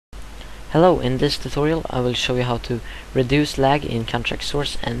Hello, in this tutorial I will show you how to reduce lag in Counter-Strike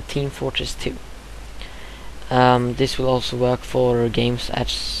Source and Team Fortress 2. This will also work for games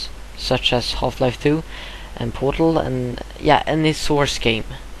such as Half-Life 2 and Portal, and yeah, any Source game.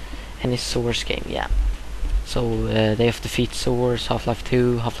 Yeah. So they have defeat Source, Half-Life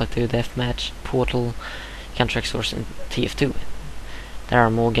 2, Half-Life 2 Deathmatch, Portal, Counter-Strike Source and tf2. There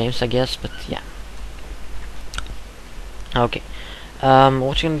are more games, I guess, but yeah. Okay.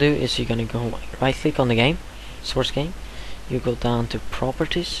 What you're gonna do is you're gonna go right click on the game, source game, you go down to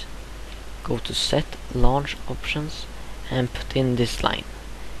properties, go to set launch options and put in this line,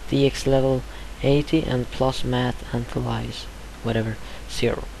 dxlevel 80 and plus math analyze whatever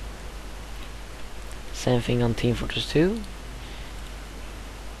 0. Same thing on Team Fortress 2,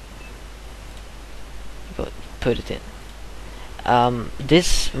 go put it in.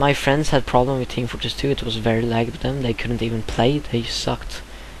 My friends had problem with Team Fortress 2. It was very lagged with them. They couldn't even play. They sucked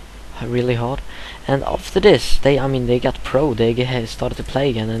really hard. And after this, they got pro. They started to play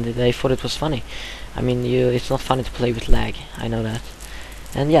again, and they thought it was funny. It's not funny to play with lag. I know that.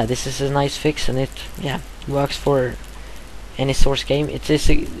 And yeah, this is a nice fix, and it works for any source game.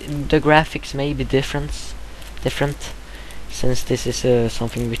 The graphics may be different, since this is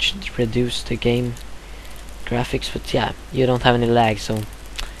something which reduced the game graphics, but yeah, you don't have any lag, so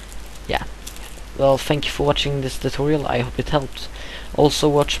yeah. Well, thank you for watching this tutorial. I hope it helped. Also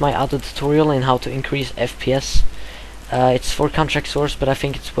watch my other tutorial in how to increase FPS. It's for Counter-Strike Source, but I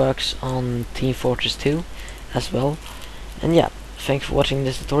think it works on Team Fortress 2 as well. And yeah, thank you for watching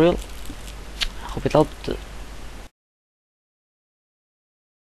this tutorial. Hope it helped.